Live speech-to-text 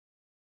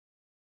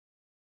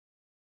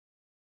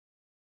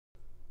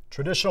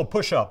Traditional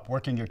push-up,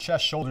 working your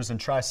chest, shoulders, and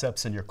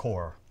triceps in your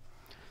core.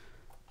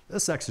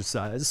 This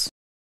exercise,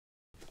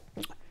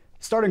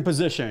 starting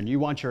position, you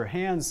want your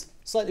hands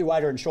slightly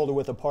wider and shoulder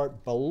width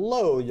apart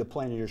below the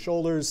plane of your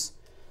shoulders,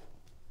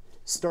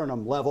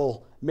 sternum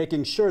level,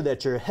 making sure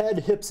that your head,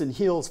 hips, and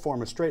heels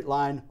form a straight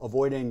line,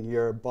 avoiding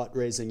your butt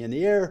raising in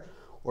the air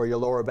or your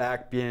lower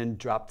back being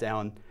dropped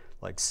down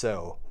like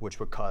so, which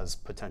would cause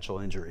potential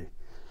injury.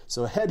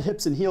 So head,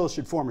 hips, and heels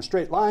should form a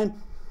straight line.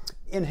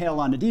 Inhale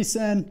on the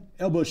descend,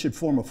 elbows should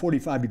form a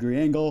 45-degree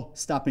angle,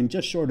 stopping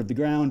just short of the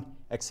ground.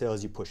 Exhale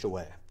as you push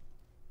away.